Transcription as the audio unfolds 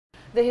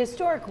The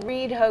historic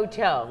Reed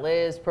Hotel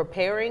is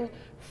preparing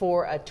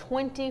for a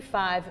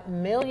 $25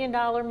 million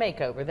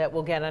makeover that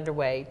will get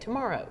underway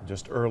tomorrow.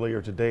 Just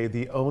earlier today,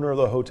 the owner of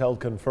the hotel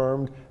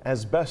confirmed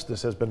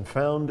asbestos has been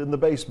found in the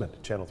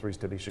basement. Channel 3's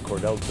Tanisha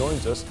Cordell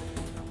joins us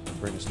to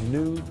bring us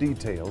new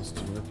details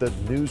that the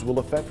news will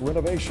affect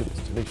renovations.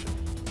 Tanisha.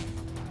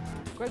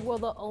 Greg, well,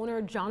 the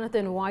owner,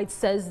 Jonathan White,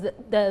 says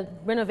that the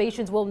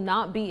renovations will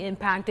not be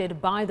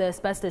impacted by the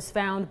asbestos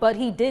found, but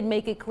he did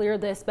make it clear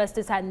the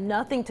asbestos had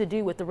nothing to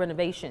do with the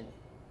renovation.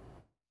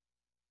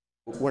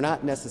 We're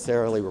not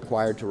necessarily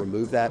required to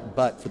remove that,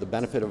 but for the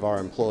benefit of our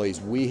employees,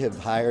 we have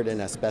hired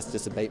an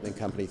asbestos abatement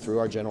company through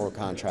our general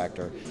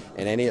contractor,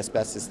 and any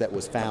asbestos that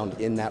was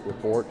found in that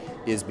report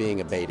is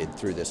being abated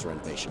through this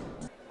renovation.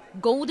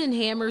 Golden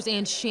hammers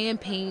and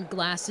champagne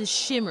glasses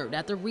shimmered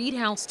at the Reed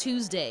House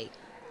Tuesday.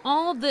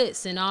 All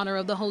this in honor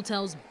of the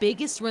hotel's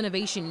biggest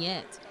renovation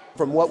yet.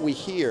 From what we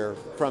hear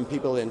from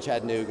people in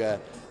Chattanooga,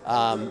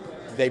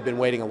 they've been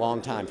waiting a long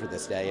time for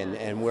this day,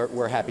 and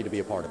we're happy to be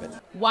a part of it.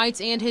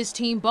 White and his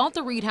team bought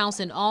the Reed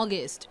House in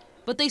August,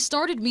 but they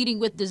started meeting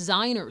with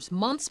designers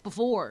months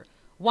before.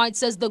 White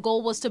says the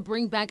goal was to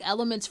bring back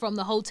elements from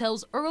the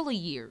hotel's early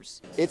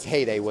years. Its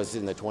heyday was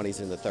in the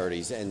 20s and the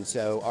 30s, and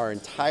so our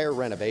entire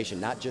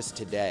renovation, not just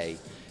today,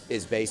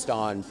 is based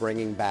on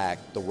bringing back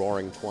the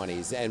Roaring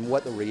 20s and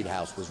what the Reed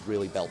House was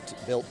really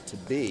built to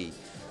be,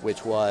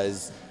 which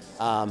was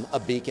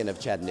a beacon of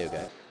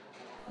Chattanooga.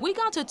 We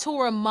got to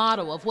tour a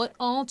model of what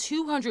all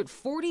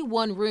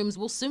 241 rooms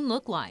will soon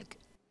look like.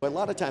 A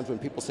lot of times when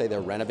people say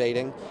they're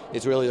renovating,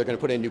 it's really they're going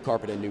to put in new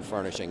carpet and new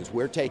furnishings.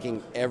 We're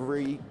taking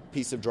every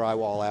piece of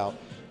drywall out,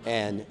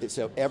 and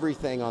so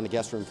everything on the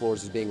guest room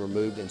floors is being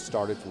removed and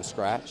started from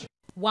scratch.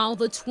 While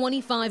the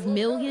 $25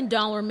 million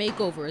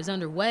makeover is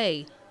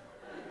underway,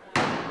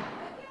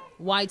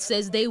 White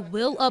says they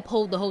will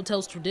uphold the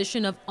hotel's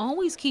tradition of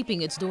always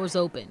keeping its doors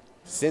open.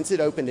 Since it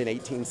opened in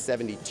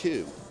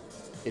 1872,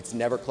 it's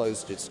never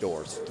closed its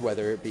doors,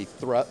 whether it be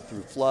through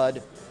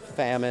flood,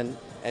 famine,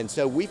 and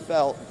so we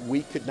felt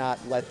we could not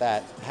let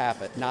that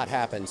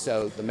happen.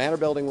 So the Manor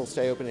Building will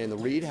stay open, and the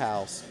Reed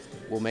House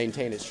will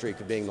maintain its streak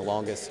of being the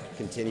longest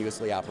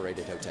continuously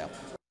operated hotel.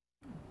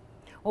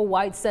 Well,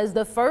 White says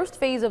the first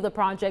phase of the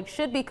project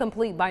should be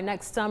complete by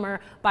next summer.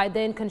 By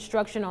then,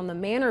 construction on the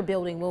Manor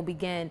Building will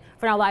begin.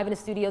 For now, live in the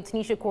studio,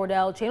 Tanisha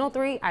Cordell, Channel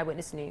 3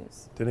 Eyewitness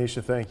News.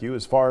 Tanisha, thank you.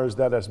 As far as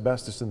that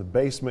asbestos in the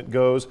basement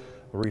goes,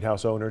 the Reed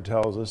House owner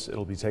tells us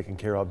it'll be taken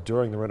care of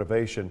during the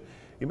renovation.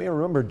 You may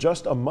remember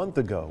just a month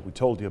ago, we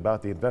told you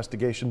about the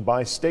investigation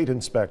by state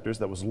inspectors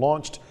that was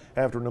launched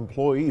after an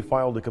employee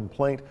filed a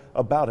complaint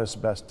about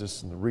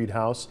asbestos in the Reed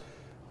House.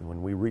 And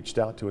when we reached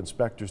out to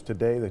inspectors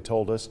today, they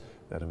told us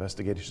that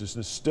investigation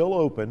is still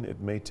open.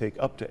 It may take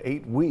up to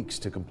 8 weeks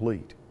to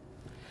complete.